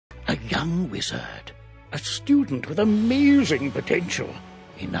A young wizard, a student with amazing potential.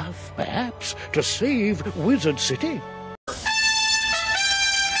 Enough, perhaps, to save Wizard City.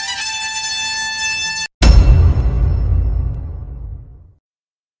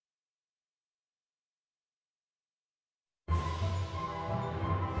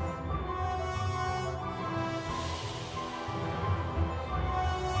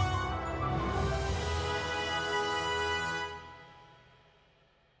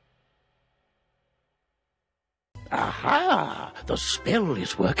 Aha! The spell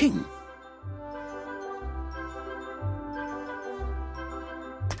is working.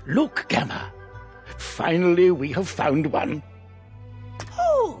 Look, Gamma. Finally, we have found one.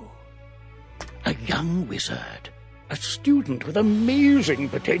 Who? A young wizard. A student with amazing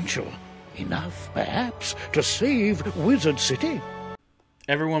potential. Enough, perhaps, to save Wizard City.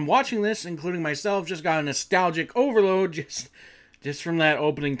 Everyone watching this, including myself, just got a nostalgic overload just from that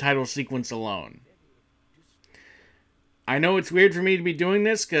opening title sequence alone. I know it's weird for me to be doing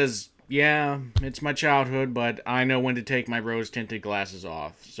this, because, yeah, it's my childhood, but I know when to take my rose-tinted glasses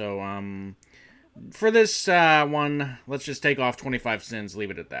off. So, for this one, let's just take off 25 cents,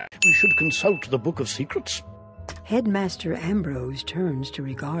 leave it at that. We should consult the Book of Secrets. Headmaster Ambrose turns to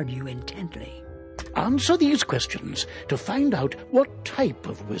regard you intently. Answer these questions to find out what type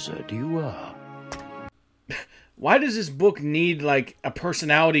of wizard you are. Why does this book need, like, a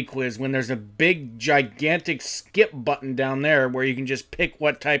personality quiz when there's a big, gigantic skip button down there where you can just pick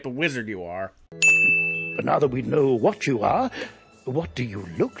what type of wizard you are? But now that we know what you are, what do you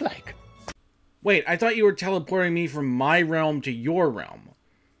look like? Wait, I thought you were teleporting me from my realm to your realm.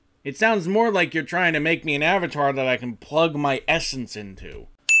 It sounds more like you're trying to make me an avatar that I can plug my essence into.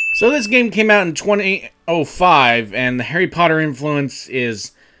 So this game came out in 2005, and the Harry Potter influence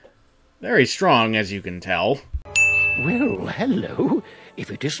is very strong, as you can tell. Well, hello, if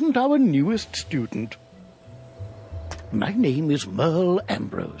it isn't our newest student. My name is Merle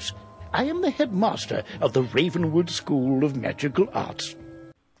Ambrose. I am the headmaster of the Ravenwood School of Magical Arts.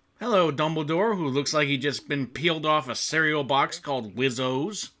 Hello, Dumbledore, who looks like he just been peeled off a cereal box called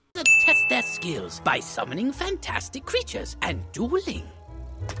Wizzos. Wizards test their skills by summoning fantastic creatures and dueling.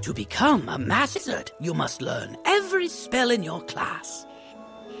 To become a master wizard, you must learn every spell in your class.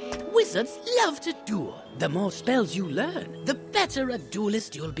 Wizards love to duel. The more spells you learn, the better a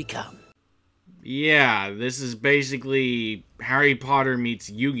duelist you'll become. Yeah, this is basically Harry Potter meets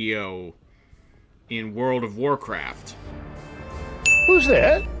Yu-Gi-Oh! In World of Warcraft. Who's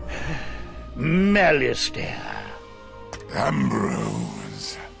there? Malistaire.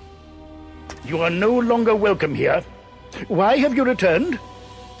 Ambrose. You are no longer welcome here. Why have you returned?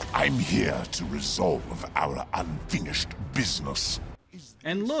 I'm here to resolve our unfinished business.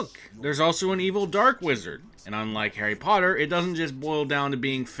 And look, there's also an evil dark wizard. And unlike Harry Potter, it doesn't just boil down to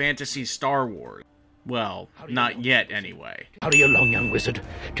being fantasy Star Wars. Well, not yet anyway. Hurry along, young wizard.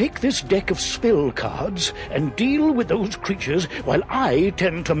 Take this deck of spell cards and deal with those creatures while I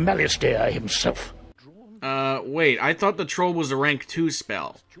tend to Malistaire himself. Wait, I thought the troll was a rank 2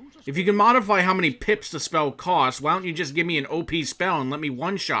 spell. If you can modify how many pips the spell costs, why don't you just give me an OP spell and let me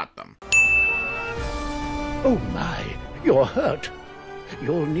one-shot them? Oh my, you're hurt.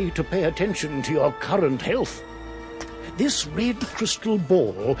 You'll need to pay attention to your current health. This red crystal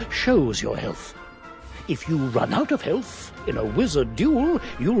ball shows your health. If you run out of health in a wizard duel,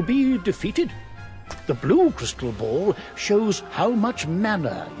 you'll be defeated. The blue crystal ball shows how much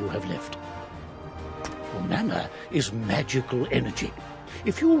mana you have left. Well, mana is magical energy.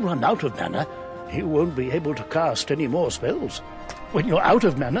 If you run out of mana, you won't be able to cast any more spells. When you're out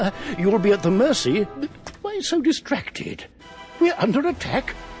of mana, you'll be at the mercy... Why so distracted? We're under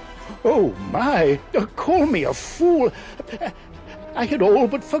attack. Oh my, call me a fool. I had all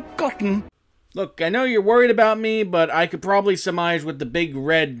but forgotten. Look, I know you're worried about me, but I could probably surmise what the big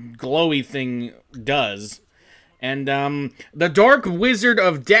red glowy thing does. And, the Dark Wizard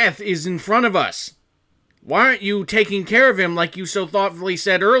of Death is in front of us. Why aren't you taking care of him like you so thoughtfully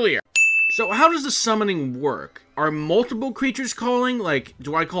said earlier? So how does the summoning work? Are multiple creatures calling? Like,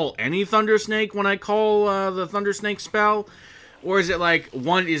 do I call any Thunder Snake when I call the Thunder Snake spell? Or is it like,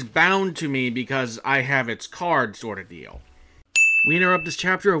 one is bound to me because I have its card sort of deal? We interrupt this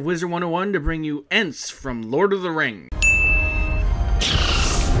chapter of Wizard 101 to bring you Ents from Lord of the Rings.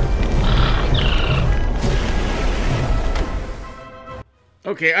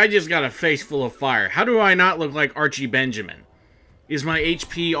 Okay, I just got a face full of fire. How do I not look like Archie Benjamin? Is my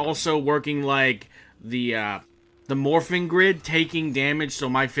HP also working like the morphing grid, taking damage so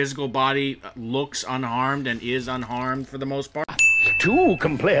my physical body looks unharmed and is unharmed for the most part? Two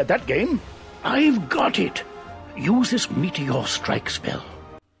can play at that game. I've got it. Use this Meteor Strike spell.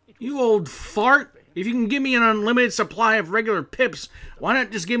 You old fart! If you can give me an unlimited supply of regular pips, why not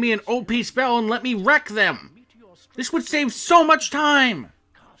just give me an OP spell and let me wreck them? This would save so much time!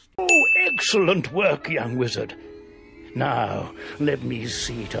 Oh, excellent work, young wizard. Now, let me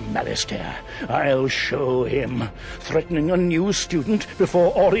see to Malistaire. I'll show him. Threatening a new student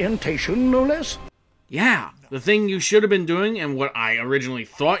before orientation, no less? Yeah, the thing you should have been doing and what I originally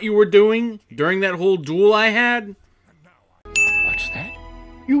thought you were doing during that whole duel I had. What's that?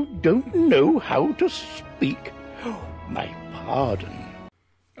 You don't know how to speak? Oh, my pardon.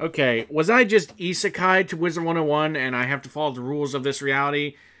 Okay, was I just isekai to Wizard 101 and I have to follow the rules of this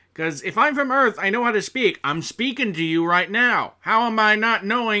reality? Because if I'm from Earth, I know how to speak. I'm speaking to you right now. How am I not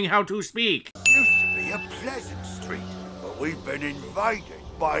knowing how to speak? Used to be a pleasant street, but we've been invaded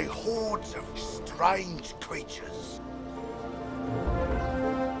by hordes of strange creatures.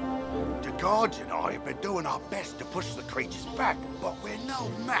 The guards and I have been doing our best to push the creatures back, but we're no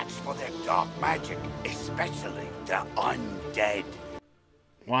match for their dark magic, especially the undead.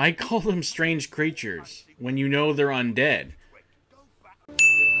 Why call them strange creatures when you know they're undead?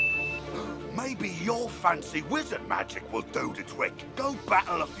 Maybe your fancy wizard magic will do the trick. Go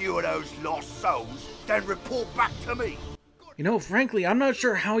battle a few of those lost souls, then report back to me. You know, frankly, I'm not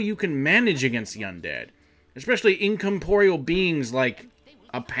sure how you can manage against the undead. Especially incorporeal beings like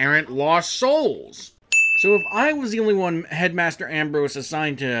apparent lost souls. So if I was the only one Headmaster Ambrose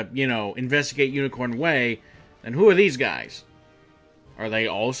assigned to, you know, investigate Unicorn Way, then who are these guys? Are they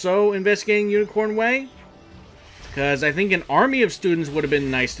also investigating Unicorn Way? Because I think an army of students would have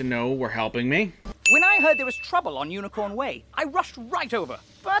been nice to know were helping me. When I heard there was trouble on Unicorn Way, I rushed right over.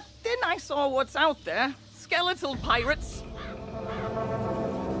 But then I saw what's out there. Skeletal pirates.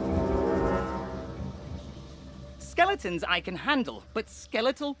 Skeletons I can handle, but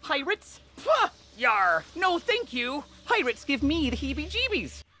skeletal pirates? Pah! Yar! No thank you! Pirates give me the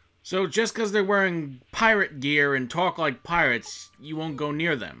heebie-jeebies. So just because they're wearing pirate gear and talk like pirates, you won't go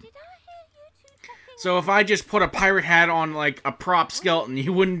near them. So if I just put a pirate hat on like a prop skeleton,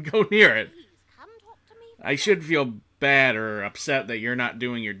 you wouldn't go near it. I should feel bad or upset that you're not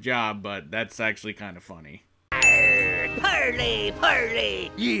doing your job, but that's actually kind of funny. Parley,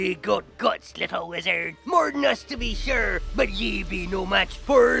 parley! Ye got guts, little wizard. More than us to be sure, but ye be no match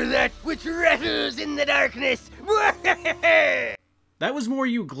for that which rattles in the darkness. That was more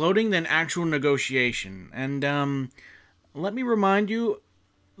you gloating than actual negotiation. And, let me remind you,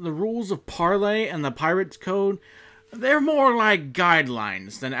 the rules of Parley and the Pirates Code, they're more like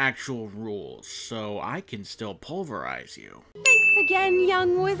guidelines than actual rules, so I can still pulverize you. Thanks again,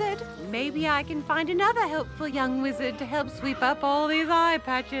 young wizard. Maybe I can find another helpful young wizard to help sweep up all these eye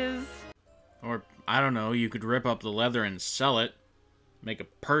patches. Or, I don't know, you could rip up the leather and sell it. Make a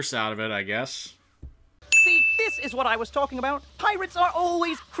purse out of it, I guess. See, this is what I was talking about. Pirates are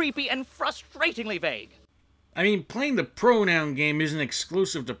always creepy and frustratingly vague. I mean, playing the pronoun game isn't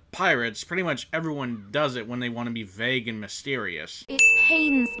exclusive to pirates. Pretty much everyone does it when they want to be vague and mysterious. It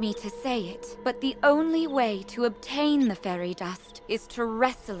pains me to say it, but the only way to obtain the fairy dust is to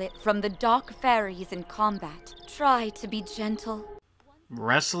wrestle it from the dark fairies in combat. Try to be gentle.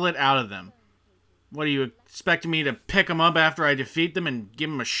 Wrestle it out of them. What, are you expecting me to pick them up after I defeat them and give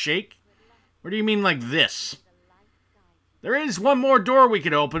them a shake? Or do you mean like this? There is one more door we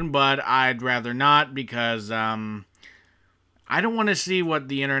could open, but I'd rather not because, I don't want to see what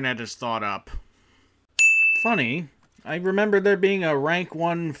the internet has thought up. Funny, I remember there being a rank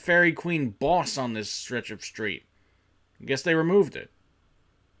 1 Fairy Queen boss on this stretch of street. I guess they removed it.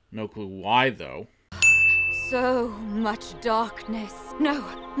 No clue why, though. So much darkness. No,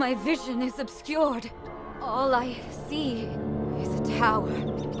 my vision is obscured. All I see is a tower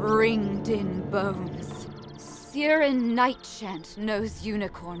ringed in bones. Siren Nightchant knows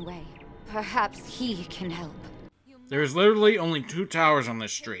Unicorn Way. Perhaps he can help. There's literally only 2 towers on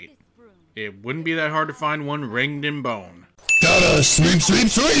this street. It wouldn't be that hard to find one ringed in bone. Gotta sweep, sweep,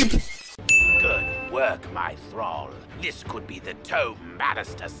 sweep! Good work, my thrall. This could be the tome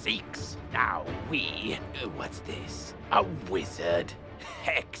Malistaire seeks. Now what's this? A wizard?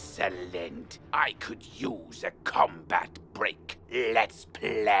 Excellent. I could use a combat break. Let's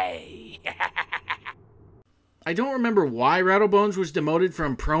play. I don't remember why Rattlebones was demoted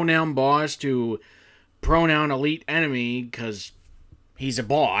from pronoun boss to pronoun elite enemy, because he's a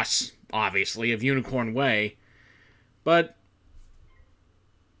boss, obviously, of Unicorn Way. But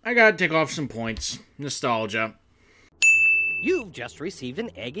I gotta take off some points. Nostalgia. You've just received an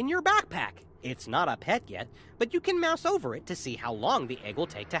egg in your backpack. It's not a pet yet, but you can mouse over it to see how long the egg will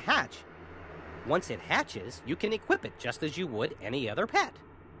take to hatch. Once it hatches, you can equip it just as you would any other pet.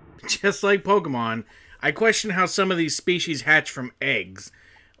 Just like Pokemon, I question how some of these species hatch from eggs.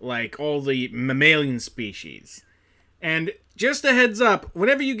 like all the mammalian species. And just a heads up,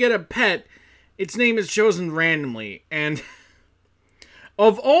 whenever you get a pet, its name is chosen randomly. And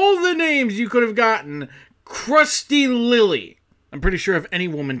of all the names you could have gotten, Krusty Lily. I'm pretty sure if any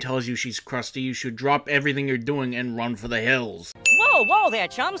woman tells you she's crusty, you should drop everything you're doing and run for the hills. Whoa there,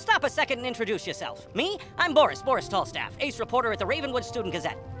 chum. Stop a second and introduce yourself. Me? I'm Boris Tallstaff, ace reporter at the Ravenwood Student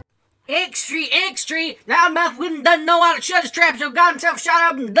Gazette. Extra! Loudmouth wouldn't done know how to shut his trap, so got himself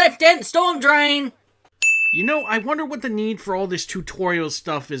shot up and left in the storm drain. You know, I wonder what the need for all this tutorial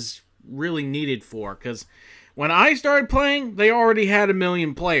stuff is really needed for, because when I started playing, they already had 1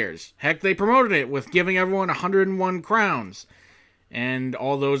 million players. Heck, they promoted it with giving everyone 101 crowns. And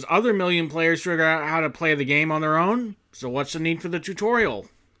all those other 1 million players figure out how to play the game on their own. So what's the need for the tutorial?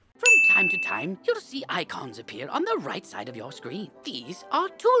 From time to time, you'll see icons appear on the right side of your screen. These are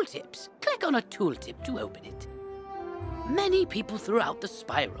tooltips. Click on a tooltip to open it. Many people throughout the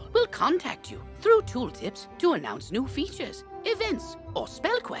spiral will contact you through tooltips to announce new features, events, or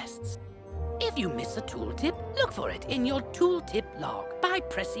spell quests. If you miss a tooltip, look for it in your tooltip log by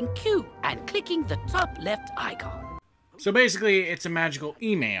pressing Q and clicking the top left icon. So basically, it's a magical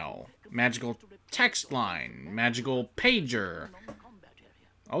email, magical text line, magical pager.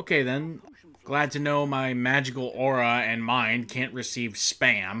 Okay then, glad to know my magical aura and mind can't receive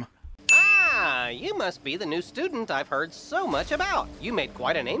spam. Ah, you must be the new student I've heard so much about. You made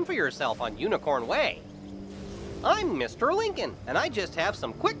quite a name for yourself on Unicorn Way. I'm Mr. Lincoln, and I just have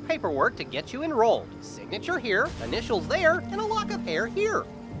some quick paperwork to get you enrolled. Signature here, initials there, and a lock of hair here.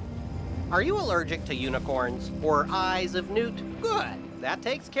 Are you allergic to unicorns or eyes of newt? Good. That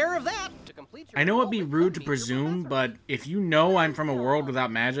takes care of that. To complete your I know it'd be rude to presume, but if you know I'm from a world without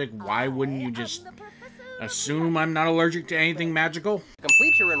magic, why wouldn't you just assume I'm not allergic to anything magical? To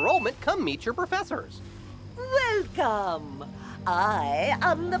complete your enrollment, come meet your professors. Welcome. I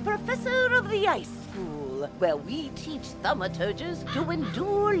am the professor of the Ice School, where we teach thaumaturges to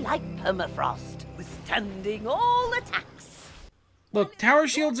endure like permafrost, withstanding all attacks. Look, Tower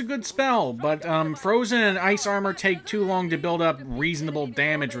Shield's a good spell, but Frozen and Ice Armor take too long to build up reasonable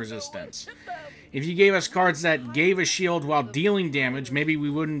damage resistance. If you gave us cards that gave a shield while dealing damage, maybe we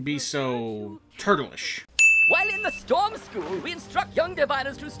wouldn't be so turtleish. While in the Storm School, we instruct young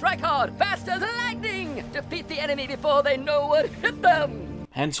diviners to strike hard, fast as lightning, defeat the enemy before they know what hit them.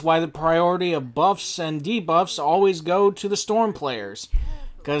 Hence why the priority of buffs and debuffs always go to the Storm players,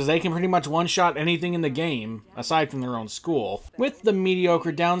 because they can pretty much one-shot anything in the game, aside from their own school, with the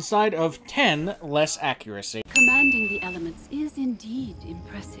mediocre downside of 10 less accuracy. Commanding the elements is indeed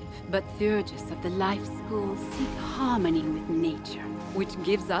impressive, but Theurgus of the Life School seek harmony with nature, which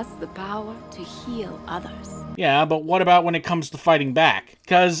gives us the power to heal others. Yeah, but what about when it comes to fighting back?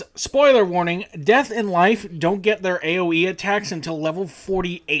 Because, spoiler warning, Death and Life don't get their AoE attacks until level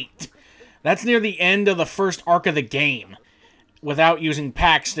 48. That's near the end of the first arc of the game, without using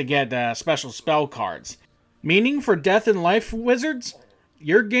packs to get special spell cards. Meaning for Death and Life wizards,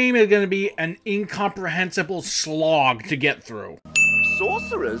 your game is going to be an incomprehensible slog to get through.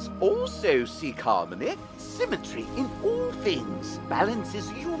 Sorcerers also seek harmony, symmetry in all things. Balance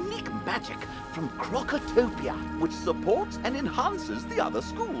is unique magic from Crocotopia, which supports and enhances the other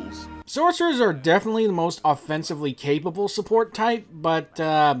schools. Sorcerers are definitely the most offensively capable support type, but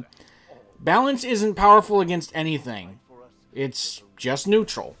balance isn't powerful against anything. It's just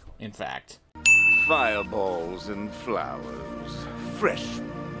neutral, in fact. Fireballs and flowers. Fresh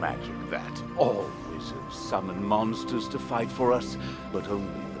magic that. All wizards summon monsters to fight for us, but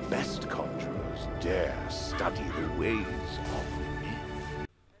only the best conjurers dare study the ways of myth.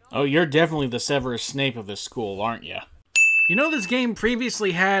 Oh, you're definitely the Severus Snape of this school, aren't you? You know, this game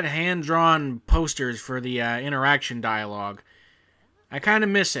previously had hand-drawn posters for the interaction dialogue. I kind of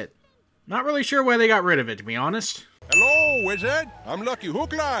miss it. Not really sure why they got rid of it, to be honest. Hello, Wizard. I'm Lucky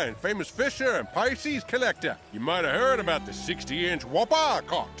Hookline, famous fisher and Pisces collector. You might have heard about the 60-inch whopper I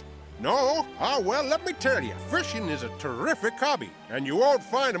caught. No? Ah, well, let me tell you, fishing is a terrific hobby, and you won't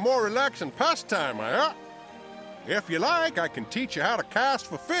find a more relaxing pastime, huh? If you like, I can teach you how to cast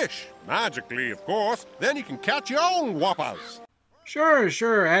for fish. Magically, of course. Then you can catch your own whoppers.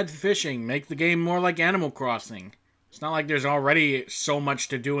 Sure, add fishing. Make the game more like Animal Crossing. It's not like there's already so much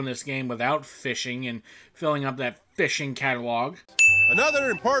to do in this game without fishing and filling up that fishing catalog.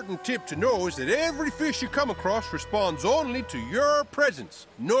 Another important tip to know is that every fish you come across responds only to your presence,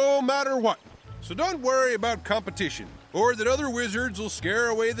 no matter what. So don't worry about competition, or that other wizards will scare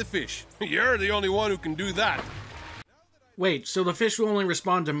away the fish. You're the only one who can do that. Wait, so the fish will only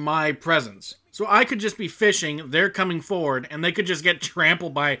respond to my presence. So I could just be fishing, they're coming forward, and they could just get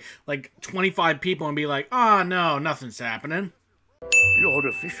trampled by like 25 people and be like, "Ah, no, nothing's happening." You're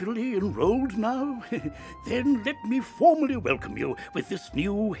officially enrolled now? Then let me formally welcome you with this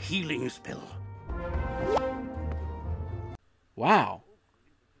new healing spell. Wow.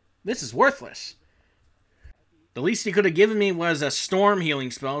 This is worthless. The least he could have given me was a storm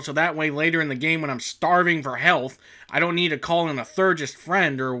healing spell, so that way later in the game when I'm starving for health, I don't need to call in a Thurgist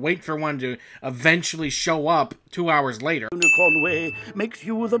friend or wait for one to eventually show up 2 hours later. Unicorn Way makes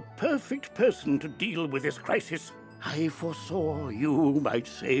you the perfect person to deal with this crisis. I foresaw you might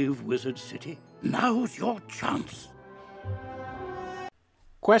save Wizard City. Now's your chance.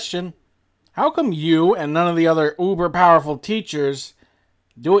 Question. How come you and none of the other uber-powerful teachers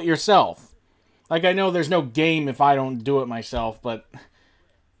do it yourself? Like, I know there's no game if I don't do it myself, but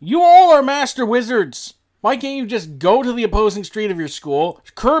you all are master wizards. Why can't you just go to the opposing street of your school,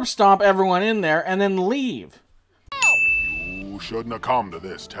 curb stomp everyone in there, and then leave? You shouldn't have come to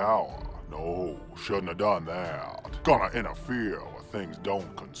this tower. No, shouldn't have done that. Gonna interfere with things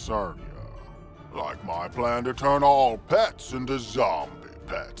don't concern you. Like my plan to turn all pets into zombie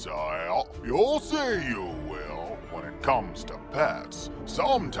pets, You'll see you will. When it comes to pets,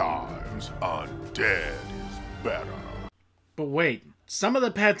 sometimes undead is better. But wait, some of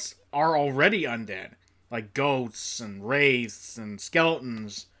the pets are already undead. Like ghosts and wraiths and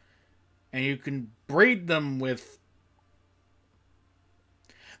skeletons. And you can breed them with...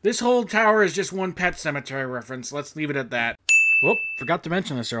 This whole tower is just one Pet Cemetery reference. Let's leave it at that. Whoop, forgot to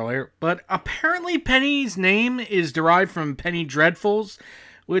mention this earlier. But apparently Penny's name is derived from Penny Dreadfuls,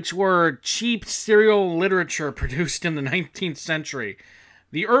 which were cheap serial literature produced in the 19th century.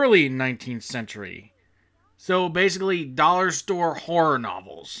 The early 19th century. So basically dollar store horror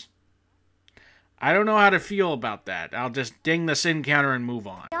novels. I don't know how to feel about that. I'll just ding the sin counter and move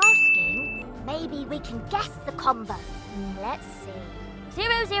on. Asking, maybe we can guess the combo. Let's see.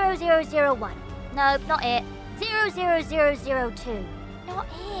 00001. Nope, not it. 00002. Not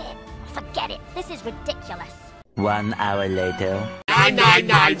it. Forget it. This is ridiculous. 1 hour later.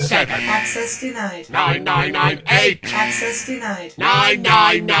 9997. Access denied. 9998. Access denied.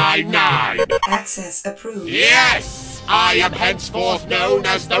 9999. Access approved. Yes! I am henceforth known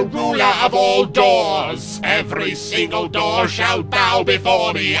as the ruler of all doors. Every single door shall bow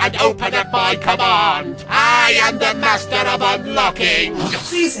before me and open at my command. I am the master of unlocking.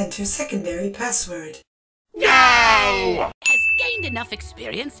 Please enter secondary password. No! Has gained enough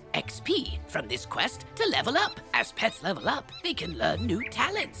experience, XP, from this quest to level up. As pets level up, they can learn new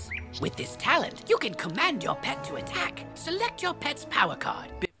talents. With this talent, you can command your pet to attack. Select your pet's power card.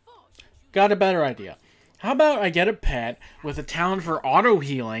 Got a better idea. How about I get a pet with a talent for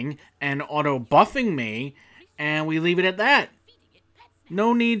auto-healing and auto-buffing me, and we leave it at that.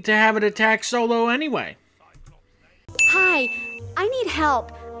 No need to have it attack solo anyway. Hi, I need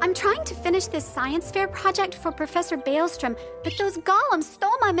help. I'm trying to finish this science fair project for Professor Baelstrom, but those golems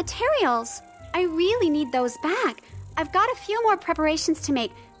stole my materials. I really need those back. I've got a few more preparations to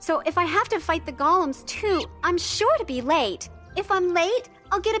make, so if I have to fight the golems too, I'm sure to be late. If I'm late,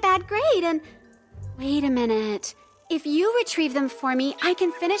 I'll get a bad grade and... Wait a minute. If you retrieve them for me, I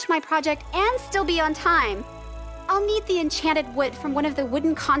can finish my project and still be on time. I'll need the enchanted wood from one of the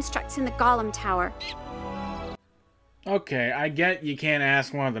wooden constructs in the golem tower. Okay, I get you can't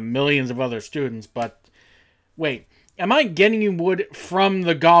ask one of the millions of other students, but... Wait, am I getting you wood from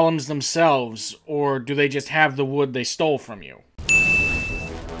the golems themselves, or do they just have the wood they stole from you?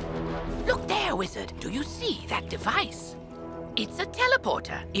 Look there, wizard. Do you see that device? It's a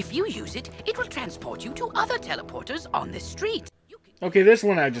teleporter. If you use it, it will transport you to other teleporters on this street. Okay, this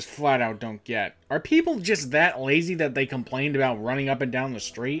one I just flat out don't get. Are people just that lazy that they complained about running up and down the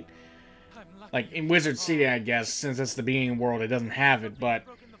street? Like, in Wizard City, I guess, since it's the beginning world, it doesn't have it, but...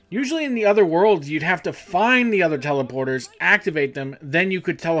 Usually in the other worlds, you'd have to find the other teleporters, activate them, then you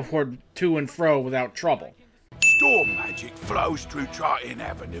could teleport to and fro without trouble. Storm magic flows through Triton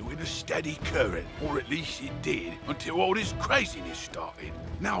Avenue in a steady current, or at least it did, until all this craziness started.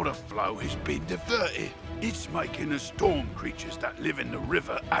 Now the flow has been diverted. It's making the storm creatures that live in the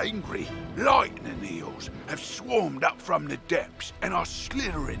river angry. Lightning eels have swarmed up from the depths and are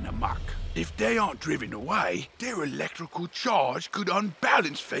slithering amok. If they aren't driven away, their electrical charge could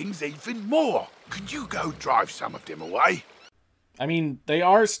unbalance things even more. Could you go drive some of them away? I mean, they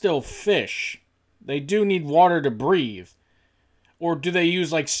are still fish. They do need water to breathe. Or do they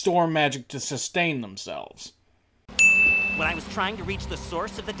use, like, storm magic to sustain themselves? When I was trying to reach the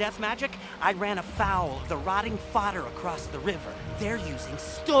source of the death magic, I ran afoul of the rotting fodder across the river. They're using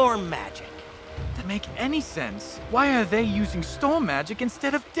storm magic. That make any sense? Why are they using storm magic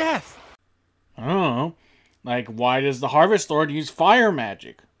instead of death? I don't know. Like, why does the Harvest Lord use fire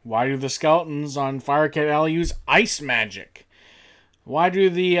magic? Why do the skeletons on Firecat Alley use ice magic? Why do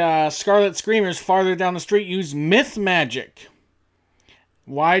the Scarlet Screamers farther down the street use myth magic?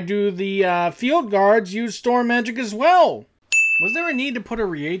 Why do the field guards use storm magic as well? Was there a need to put a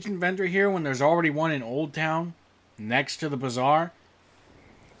reagent vendor here when there's already one in Old Town, next to the bazaar?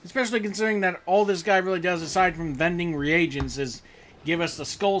 Especially considering that all this guy really does aside from vending reagents is give us the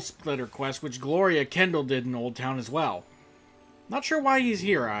Skull Splitter quest, which Gloria Kendall did in Old Town as well. Not sure why he's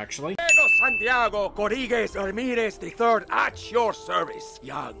here, actually. Santiago Rodriguez Ramirez III at your service,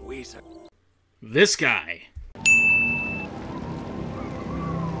 young wizard. This guy.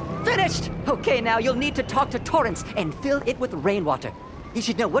 Finished! Okay, now you'll need to talk to Torrance and fill it with rainwater. You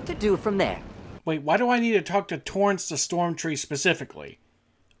should know what to do from there. Wait, why do I need to talk to Torrance the Stormtree specifically?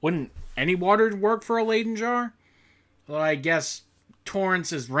 Wouldn't any water work for a Leyden jar? Well, I guess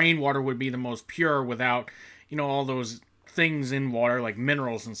Torrance's rainwater would be the most pure without, you know, all those things in water, like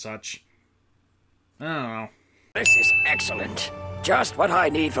minerals and such. I don't know. This is excellent. Just what I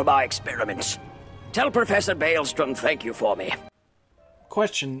need for my experiments. Tell Professor Baelstrom thank you for me.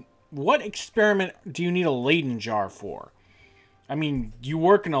 Question, what experiment do you need a Leyden jar for? I mean, you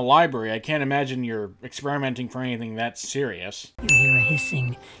work in a library. I can't imagine you're experimenting for anything that serious. You hear a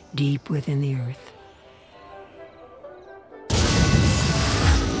hissing deep within the earth.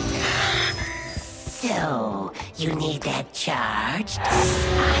 So, you need that charged?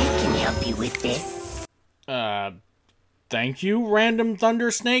 I can help you with this. Thank you, random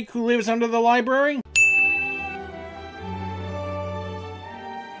thunder snake who lives under the library?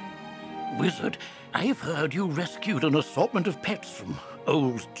 Wizard, I've heard you rescued an assortment of pets from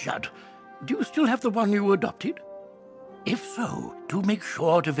old Judd. Do you still have the one you adopted? If so, do make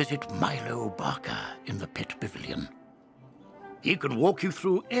sure to visit Milo Barker in the Pet Pavilion. He can walk you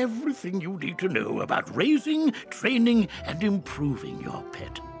through everything you need to know about raising, training, and improving your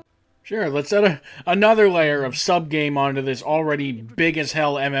pet. Sure, let's add another layer of sub-game onto this already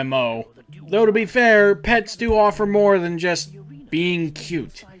big-as-hell MMO. Though to be fair, pets do offer more than just being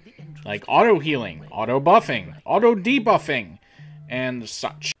cute. Like auto-healing, auto-buffing, auto-debuffing, and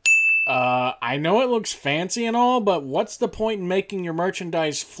such. I know it looks fancy and all, but what's the point in making your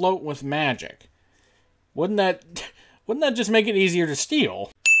merchandise float with magic? Wouldn't that just make it easier to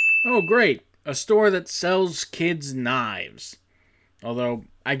steal? Oh great, a store that sells kids' knives. Although,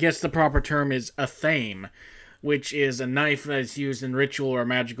 I guess the proper term is a thame, which is a knife that is used in ritual or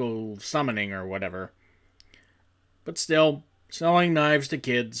magical summoning or whatever. But still, selling knives to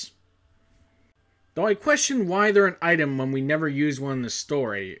kids. Though I question why they're an item when we never use one in the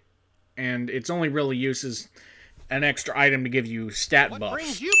story, and its only real use is an extra item to give you stat buffs. What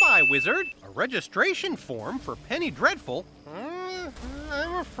brings you by, Wizard? A registration form for Penny Dreadful?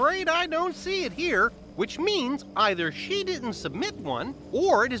 I'm afraid I don't see it here, which means either she didn't submit one,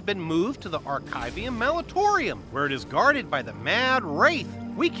 or it has been moved to the Archivium Malatorium, where it is guarded by the Mad Wraith.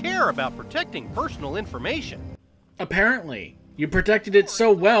 We care about protecting personal information. Apparently. You protected it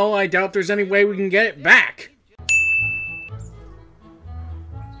so well, I doubt there's any way we can get it back.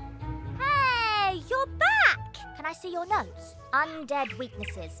 Hey, you're back! Can I see your notes? Undead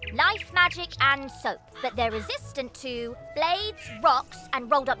weaknesses, life magic and soap, but they're resistant to blades, rocks,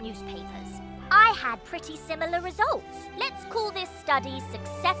 and rolled up newspapers. I had pretty similar results. Let's call this study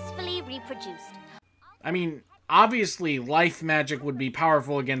successfully reproduced. I mean, obviously life magic would be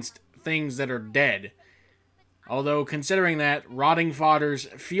powerful against things that are dead. Although, considering that rotting fodders,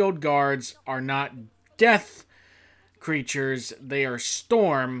 field guards are not death creatures, they are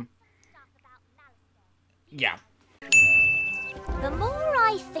storm. Yeah. The more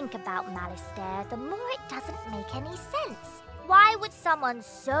I think about Malistaire, the more it doesn't make any sense. Why would someone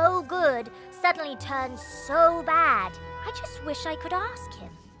so good suddenly turn so bad? I just wish I could ask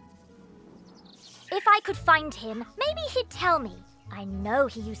him. If I could find him, maybe he'd tell me. I know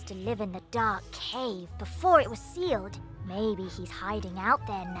he used to live in the dark cave before it was sealed. Maybe he's hiding out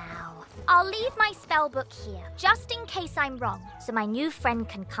there now. I'll leave my spellbook here, just in case I'm wrong, so my new friend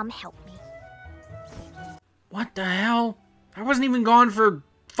can come help me. What the hell? I wasn't even gone for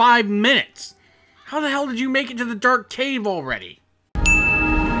 5 minutes. How the hell did you make it to the dark cave already?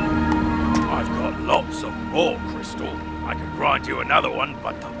 I've got lots of more crystal. I could grind you another one,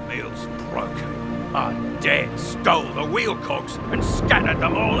 but the mill's broken. Undead stole the wheel cogs and scattered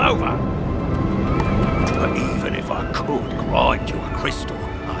them all over. But even if I could grind you a crystal,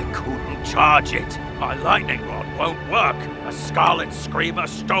 I couldn't charge it. My lightning rod won't work. A Scarlet Screamer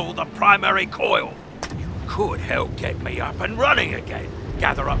stole the primary coil. You could help get me up and running again.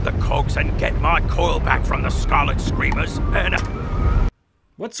 Gather up the cogs and get my coil back from the Scarlet Screamers and...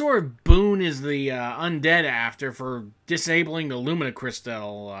 What sort of boon is the undead after for disabling the Lumina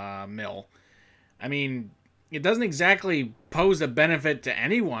Crystal mill? I mean, it doesn't exactly pose a benefit to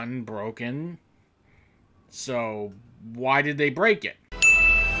anyone broken. So, why did they break it?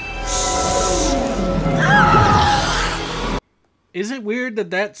 Is it weird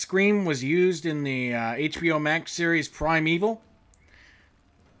that that scream was used in the HBO Max series Primeval?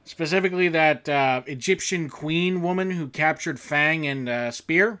 Specifically that Egyptian queen woman who captured Fang and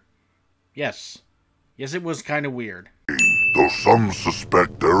Spear? Yes. Yes, it was kind of weird. Though some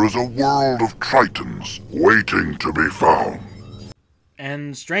suspect there is a world of Tritons waiting to be found.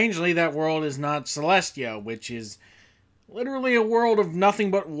 And strangely, that world is not Celestia, which is literally a world of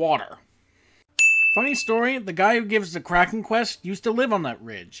nothing but water. Funny story, the guy who gives the Kraken quest used to live on that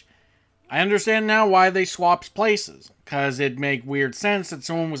ridge. I understand now why they swapped places, because it'd make weird sense that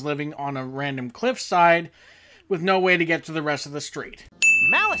someone was living on a random cliffside with no way to get to the rest of the street.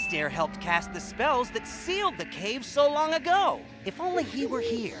 Malistaire helped cast the spells that sealed the cave so long ago. If only he were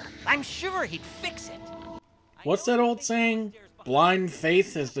here, I'm sure he'd fix it. What's that old saying? Blind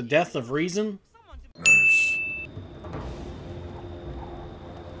faith is the death of reason?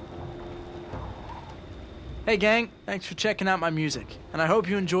 Hey gang, thanks for checking out my music, and I hope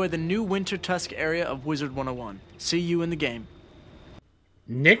you enjoy the new Winter Tusk area of Wizard 101. See you in the game.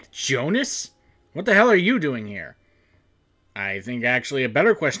 Nick Jonas? What the hell are you doing here? I think actually a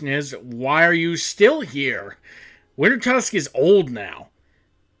better question is, why are you still here? Winter Tusk is old now.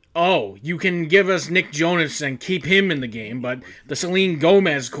 Oh, you can give us Nick Jonas and keep him in the game, but the Selene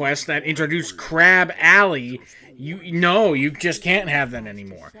Gomez quest that introduced Crab Alley, you just can't have that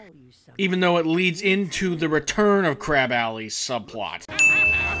anymore. Even though it leads into the return of Crab Alley's subplot.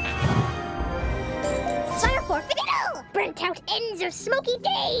 Fire for fiddle! Burnt out ends of smoky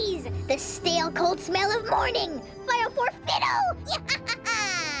days! The stale cold smell of morning! Fire for fiddle!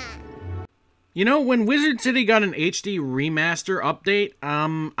 You know, when Wizard City got an HD remaster update,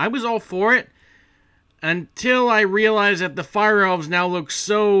 I was all for it. Until I realized that the Fire Elves now look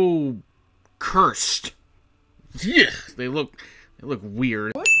so cursed. Yeah, they look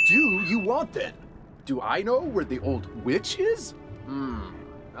weird. What do you want then? Do I know where the old witch is?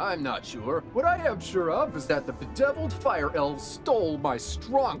 I'm not sure. What I am sure of is that the bedeviled fire elves stole my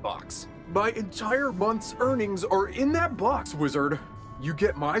strongbox. My entire month's earnings are in that box, wizard. You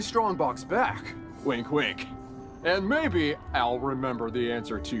get my strongbox back. Wink, wink. And maybe I'll remember the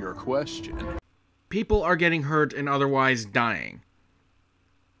answer to your question. People are getting hurt and otherwise dying.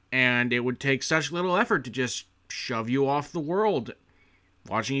 And it would take such little effort to just shove you off the world,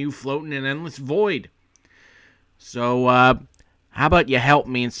 watching you float in an endless void. So, how about you help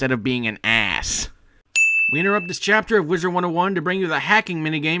me instead of being an ass? We interrupt this chapter of Wizard 101 to bring you the hacking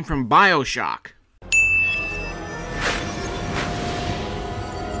minigame from BioShock.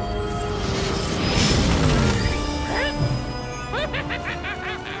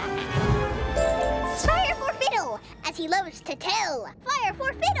 Fire for fiddle, as he loves to tell. Fire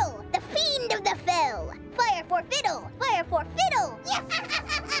for fiddle, the fiend of the fell. Fire for fiddle, fire for fiddle.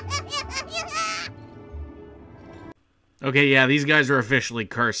 Okay, yeah, these guys are officially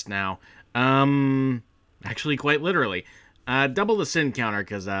cursed now. Actually, quite literally. Double the sin counter,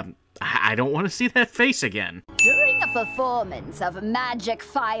 because, I don't want to see that face again. During a performance of magic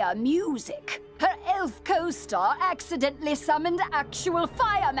fire music, her elf co-star accidentally summoned actual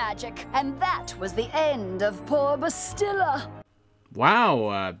fire magic, and that was the end of poor Bastilla.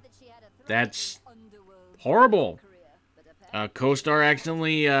 Wow, that's horrible. Co-star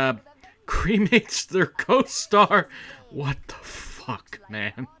accidentally, cremates their co-star. What the fuck,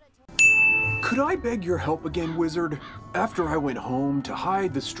 man? Could I beg your help again, wizard? After I went home to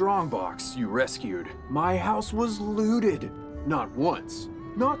hide the strongbox you rescued, my house was looted. Not once,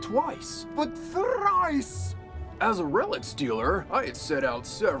 not twice, but thrice! As a relic stealer, I had set out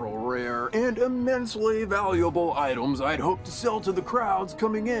several rare and immensely valuable items I'd hoped to sell to the crowds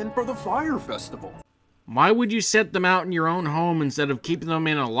coming in for the fire festival. Why would you set them out in your own home instead of keeping them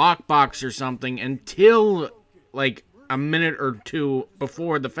in a lockbox or something until, like, a minute or two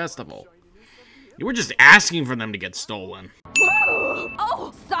before the festival? You were just asking for them to get stolen.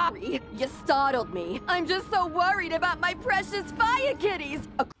 Oh, sorry. You startled me. I'm just so worried about my precious fire kitties.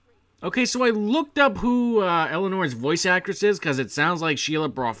 Okay, so I looked up who Eleanor's voice actress is because it sounds like Sheila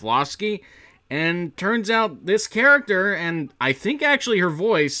Broflovsky, and turns out this character, and I think actually her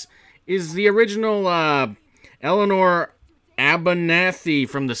voice, is the original Eleanor Abernathy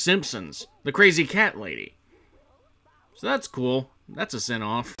from The Simpsons, the crazy cat lady. So that's cool. That's a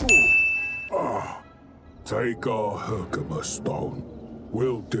sin-off. Take our Herkimer stone.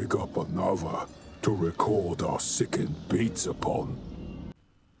 We'll dig up another to record our sickened beats upon.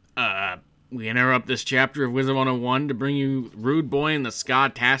 We interrupt this chapter of Wizard 101 to bring you Rude Boy and the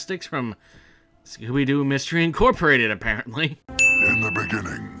Ska-tastics from Scooby-Doo Mystery Incorporated, apparently. In the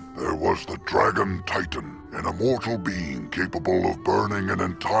beginning, there was the Dragon Titan, an immortal being capable of burning an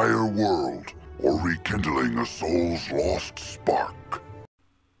entire world or rekindling a soul's lost spark.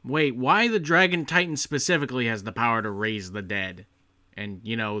 Wait, why the Dragon Titan specifically has the power to raise the dead? And,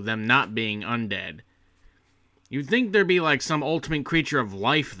 you know, them not being undead. You'd think there'd be like some ultimate creature of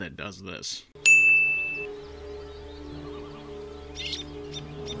life that does this.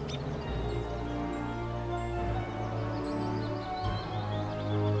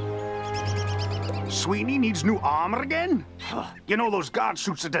 Sweeney needs new armor again? You know those guard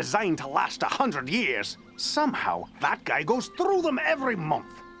suits are designed to last 100 years. Somehow, that guy goes through them every month.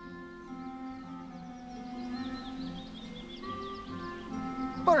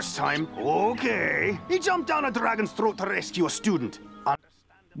 First time, okay. He jumped down a dragon's throat to rescue a student.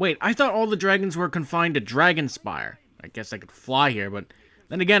 Wait, I thought all the dragons were confined to Dragonspire. I guess I could fly here, but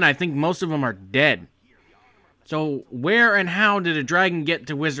then again, I think most of them are dead. So, where and how did a dragon get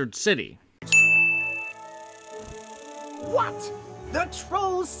to Wizard City? What? The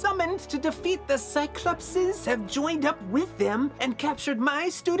trolls summoned to defeat the Cyclopses have joined up with them and captured my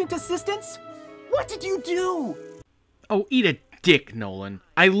student assistants? What did you do? Oh, eat a dick, Nolan.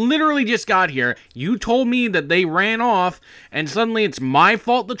 I literally just got here, you told me that they ran off, and suddenly it's my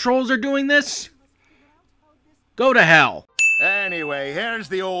fault the trolls are doing this? Go to hell. Anyway, here's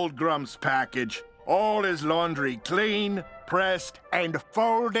the old Grumps package. All his laundry clean, pressed, and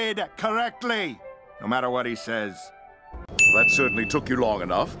folded correctly. No matter what he says. That certainly took you long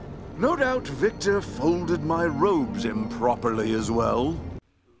enough. No doubt Victor folded my robes improperly as well.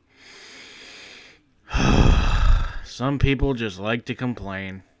 Some people just like to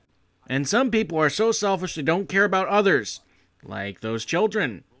complain. And some people are so selfish they don't care about others. Like those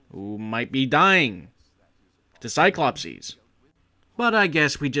children who might be dying to Cyclopses. But I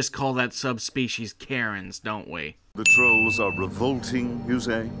guess we just call that subspecies Karens, don't we? The trolls are revolting, you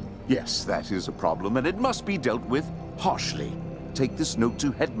say? Yes, that is a problem, and it must be dealt with harshly. Take this note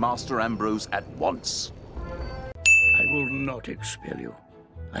to Headmaster Ambrose at once. I will not expel you.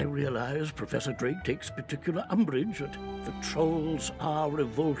 I realize Professor Drake takes particular umbrage at the trolls are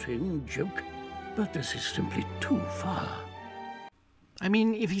revolting joke, but this is simply too far. I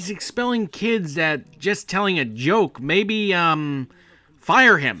mean, if he's expelling kids at just telling a joke, maybe,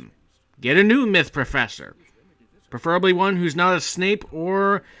 fire him. Get a new myth professor. Preferably one who's not a Snape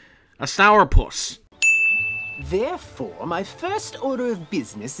or a sourpuss. Therefore, my first order of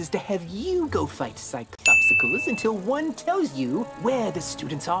business is to have you go fight Cyclopsicles until one tells you where the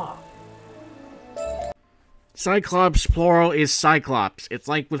students are. Cyclops plural is Cyclops. It's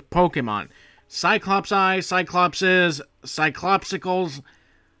like with Pokemon. Cyclops Eye, Cyclopses, Cyclopsicles.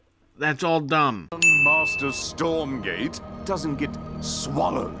 That's all dumb. Master Stormgate doesn't get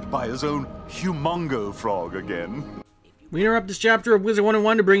swallowed by his own humongo frog again. We interrupt this chapter of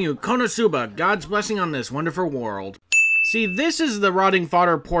Wizard101 to bring you Konosuba, God's blessing on this wonderful world. See, this is the rotting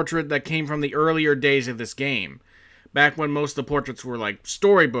fodder portrait that came from the earlier days of this game, back when most of the portraits were like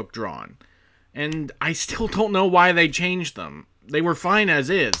storybook drawn. And I still don't know why they changed them. They were fine as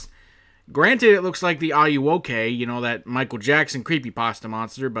is. Granted, it looks like the Are You Okay, you know, that Michael Jackson creepypasta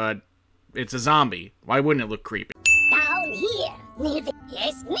monster, but it's a zombie. Why wouldn't it look creepy? Down here, near the...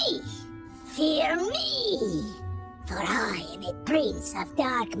 Yes, me. Fear me. For I am a prince of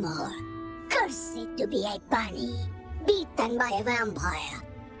Darkmoor, cursed to be a bunny, beaten by a vampire.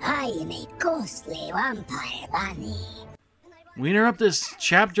 I am a ghostly vampire bunny. We interrupt this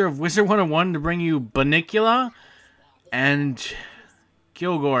chapter of Wizard101 to bring you Bunnicula and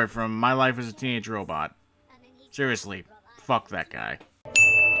Kilgore from My Life as a Teenage Robot. Seriously, fuck that guy.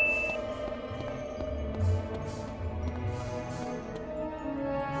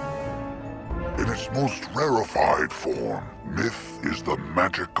 In its most rarefied form, myth is the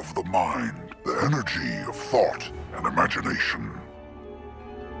magic of the mind, the energy of thought and imagination.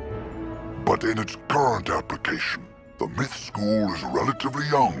 But in its current application, the myth school is relatively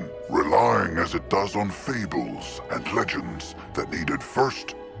young, relying as it does on fables and legends that needed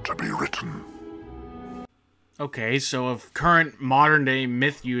first to be written. Okay, so if current modern-day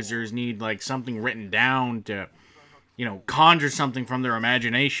myth users need, like, something written down to, you know, conjure something from their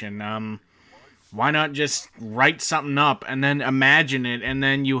imagination, why not just write something up and then imagine it, and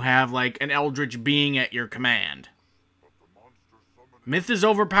then you have, like, an eldritch being at your command? Myth is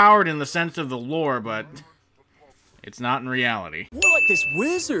overpowered in the sense of the lore, but it's not in reality. More like this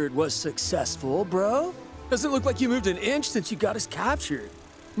wizard was successful, bro. Doesn't look like you moved an inch since you got us captured.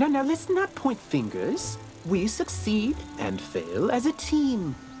 Now, let's not point fingers. We succeed and fail as a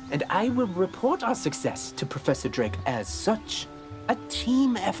team. And I will report our success to Professor Drake as such. A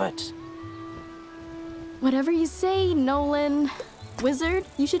team effort. Whatever you say, Nolan. Wizard,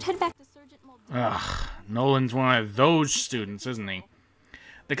 you should head back to Sergeant Muldoon. Ugh, Nolan's one of those students, isn't he?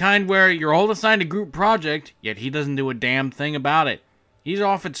 The kind where you're all assigned a group project, yet he doesn't do a damn thing about it. He's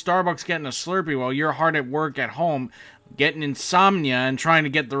off at Starbucks getting a Slurpee while you're hard at work at home, getting insomnia and trying to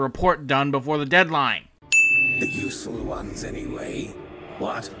get the report done before the deadline. The useful ones, anyway.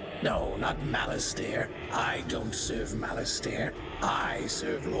 What? No, not Malastare. I don't serve Malastare. I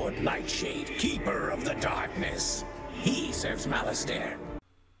serve Lord Nightshade, Keeper of the Darkness. He serves Malastare.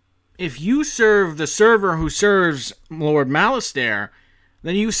 If you serve the server who serves Lord Malastare,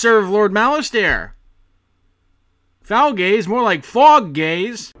 then you serve Lord Malastare. Foul gaze, more like fog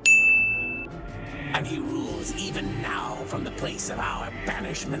gaze. And he rules even now from the place of our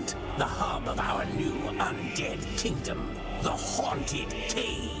banishment, the hub of our new undead kingdom, the Haunted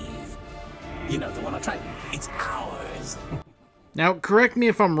Cave. You know, the one on Triton. It's ours. Now, correct me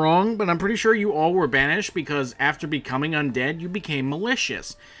if I'm wrong, but I'm pretty sure you all were banished because after becoming undead, you became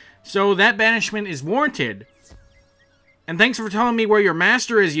malicious. So that banishment is warranted. And thanks for telling me where your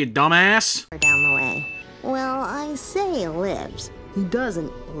master is, you dumbass. Down the way. Well, I say lives. He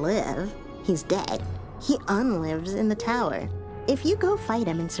doesn't live. He's dead. He unlives in the tower. If you go fight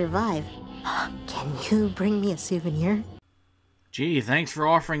him and survive, can you bring me a souvenir? Gee, thanks for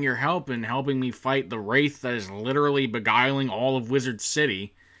offering your help and helping me fight the wraith that is literally beguiling all of Wizard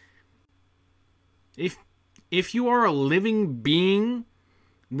City. If you are a living being,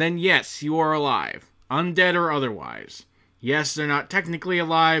 then yes, you are alive. Undead or otherwise. Yes, they're not technically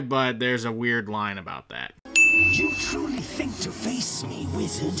alive, but there's a weird line about that. You truly think to face me,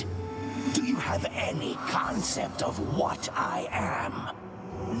 wizard? Do you have any concept of what I am?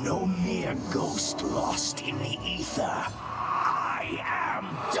 No mere ghost lost in the ether. I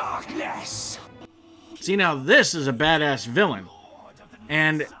am darkness. See, now this is a badass villain.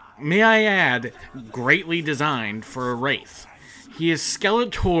 And, may I add, greatly designed for a wraith. He is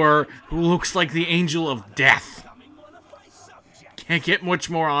Skeletor, who looks like the Angel of Death. Can't get much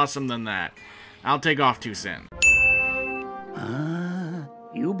more awesome than that. I'll take off 2 cents. Ah,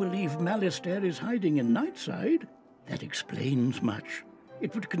 you believe Malastare is hiding in Nightside? That explains much.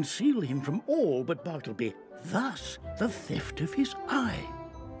 It would conceal him from all but Bartleby, thus the theft of his eye.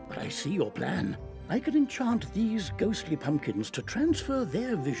 But I see your plan. I can enchant these ghostly pumpkins to transfer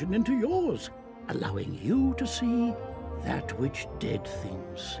their vision into yours, allowing you to see that which dead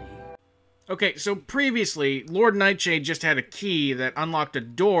things see. Okay, so previously, Lord Nightshade just had a key that unlocked a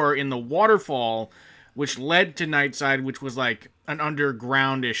door in the waterfall, which led to Nightside, which was like an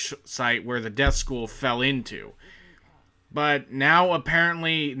undergroundish site where the Death School fell into. But now,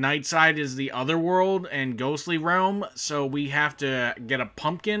 apparently, Nightside is the other world and ghostly realm, so we have to get a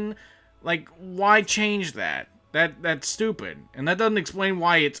pumpkin. Like, why change that? That's stupid. And that doesn't explain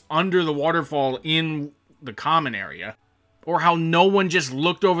why it's under the waterfall in the common area. Or how no one just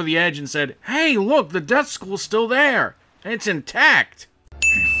looked over the edge and said, hey, look, the Death School's still there. And it's intact.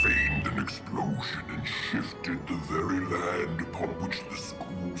 He feigned an explosion and shifted the very land upon which the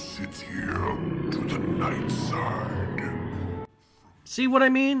school sits here to the night side. See what I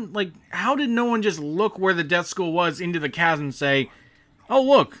mean? Like, how did no one just look where the Death School was into the chasm and say, oh,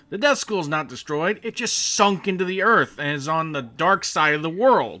 look, the Death School's not destroyed. It just sunk into the earth and is on the dark side of the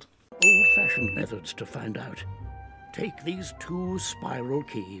world. Old-fashioned methods to find out. Take these 2 spiral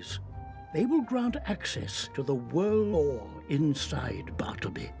keys. They will grant access to the world lore inside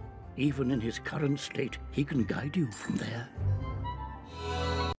Bartleby. Even in his current state, he can guide you from there.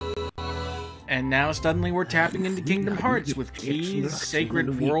 And now suddenly we're tapping into Kingdom Hearts with keys,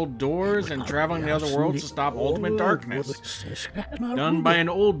 sacred world doors, and traveling the other worlds to stop ultimate darkness. Done by an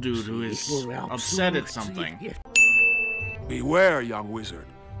old dude who is upset at something. Beware, young wizard.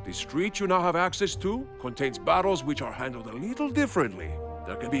 The street you now have access to contains battles which are handled a little differently.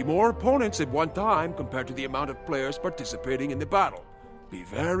 There can be more opponents at one time compared to the amount of players participating in the battle. Be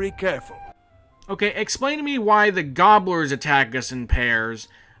very careful. Okay, explain to me why the gobblers attack us in pairs,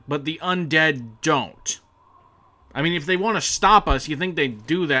 but the undead don't. I mean, if they want to stop us, you think they'd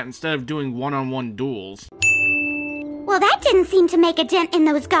do that instead of doing one-on-one duels. Well, that didn't seem to make a dent in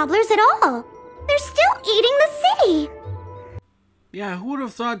those gobblers at all. They're still eating the city. Yeah, who would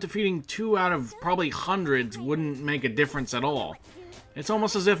have thought defeating 2 out of probably hundreds wouldn't make a difference at all? It's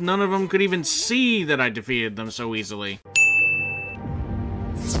almost as if none of them could even see that I defeated them so easily.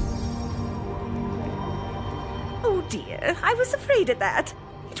 Oh dear, I was afraid of that.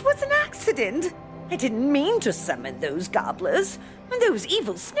 It was an accident. I didn't mean to summon those gobblers, and those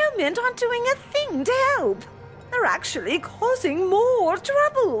evil snowmen aren't doing a thing to help. They're actually causing more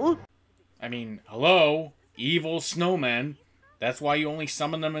trouble. I mean, hello, evil snowmen. That's why you only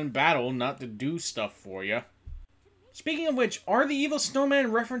summon them in battle, not to do stuff for you. Speaking of which, are the evil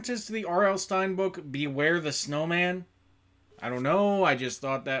snowman references to the R.L. Stine book Beware the Snowman? I don't know, I just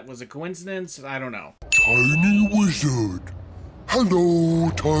thought that was a coincidence, I don't know. Tiny Wizard.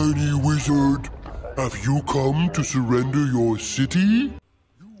 Hello, Tiny Wizard. Have you come to surrender your city?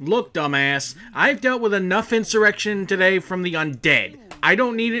 Look, dumbass, I've dealt with enough insurrection today from the undead. I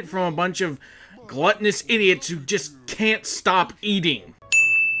don't need it from a bunch of gluttonous idiots who just can't stop eating.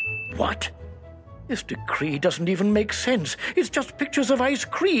 What? This decree doesn't even make sense. It's just pictures of ice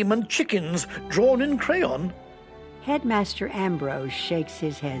cream and chickens drawn in crayon. Headmaster Ambrose shakes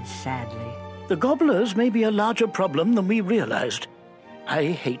his head sadly. The gobblers may be a larger problem than we realized. I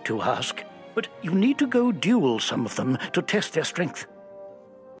hate to ask, but you need to go duel some of them to test their strength.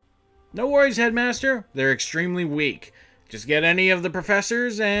 No worries, Headmaster. They're extremely weak. Just get any of the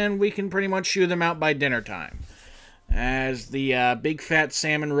professors, and we can pretty much shoo them out by dinner time. As the big fat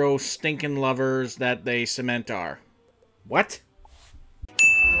salmon roast stinking lovers that they cement are. What?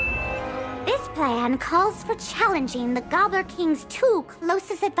 This plan calls for challenging the Gobbler King's two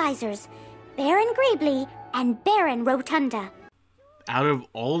closest advisors, Baron Greebly and Baron Rotunda. Out of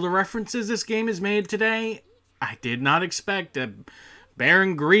all the references this game has made today, I did not expect a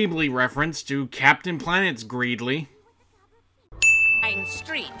Baron Greebly reference to Captain Planet's Greedly.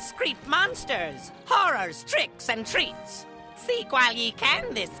 Streets creep monsters, horrors, tricks, and treats. Seek while ye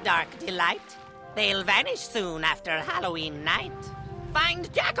can this dark delight. They'll vanish soon after Halloween night.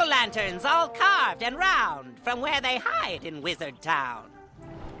 Find jack-o'-lanterns all carved and round from where they hide in Wizard Town.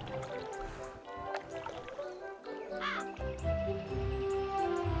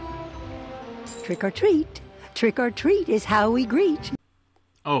 Trick or treat. Trick or treat is how we greet.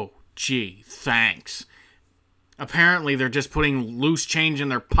 Oh, gee, thanks. Apparently they're just putting loose change in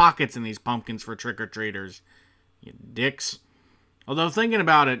their pockets in these pumpkins for trick-or-treaters. You dicks. Although thinking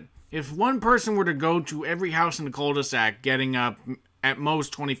about it, if one person were to go to every house in the cul-de-sac getting up at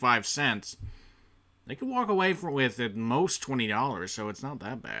most 25 cents, they could walk away with at most $20, so it's not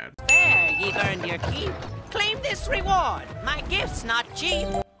that bad. There, you've earned your keep. Claim this reward. My gift's not cheap.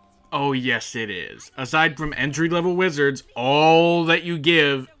 Oh yes it is. Aside from entry-level wizards, all that you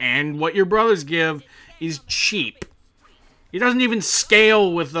give, and what your brothers give, is cheap. It doesn't even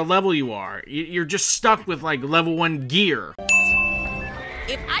scale with the level you are. You're just stuck with, like, level 1 gear.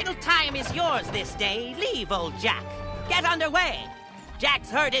 If idle time is yours this day, leave old Jack. Get underway. Jack's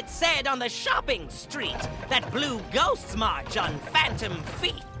heard it said on the shopping street that blue ghosts march on phantom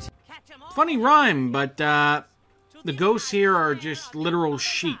feet. Funny rhyme, but, the ghosts here are just literal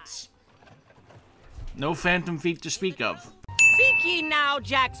sheets. No phantom feet to speak of. Seek ye now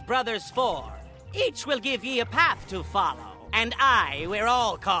Jack's brothers four. Each will give ye a path to follow. And we're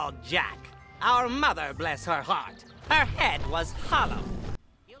all called Jack. Our mother, bless her heart, her head was hollow.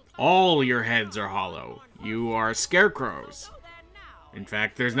 All your heads are hollow. You are scarecrows. In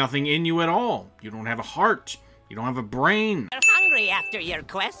fact, there's nothing in you at all. You don't have a heart. You don't have a brain. You're hungry after your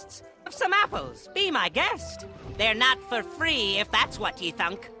quests? Have some apples, be my guest. They're not for free if that's what ye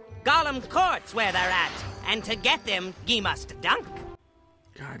thunk. Gollum Court's where they're at, and to get them, ye must dunk.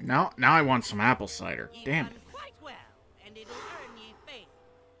 God, now I want some apple cider. Damn it.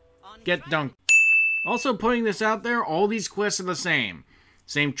 Get dunked. Also putting this out there, all these quests are the same.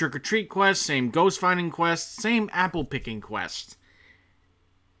 Same trick-or-treat quests, same ghost-finding quests, same apple-picking quests.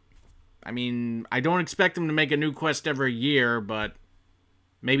 I mean, I don't expect them to make a new quest every year, but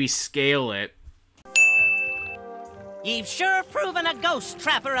maybe scale it. You've sure proven a ghost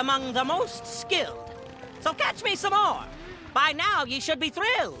trapper among the most skilled. So catch me some more. By now, ye should be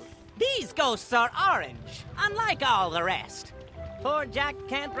thrilled. These ghosts are orange, unlike all the rest. Poor Jack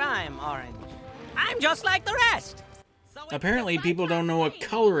can't rhyme orange. I'm just like the rest. Apparently, people don't know what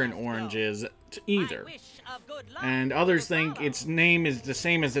color an orange is either. And others think its name is the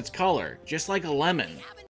same as its color, just like a lemon.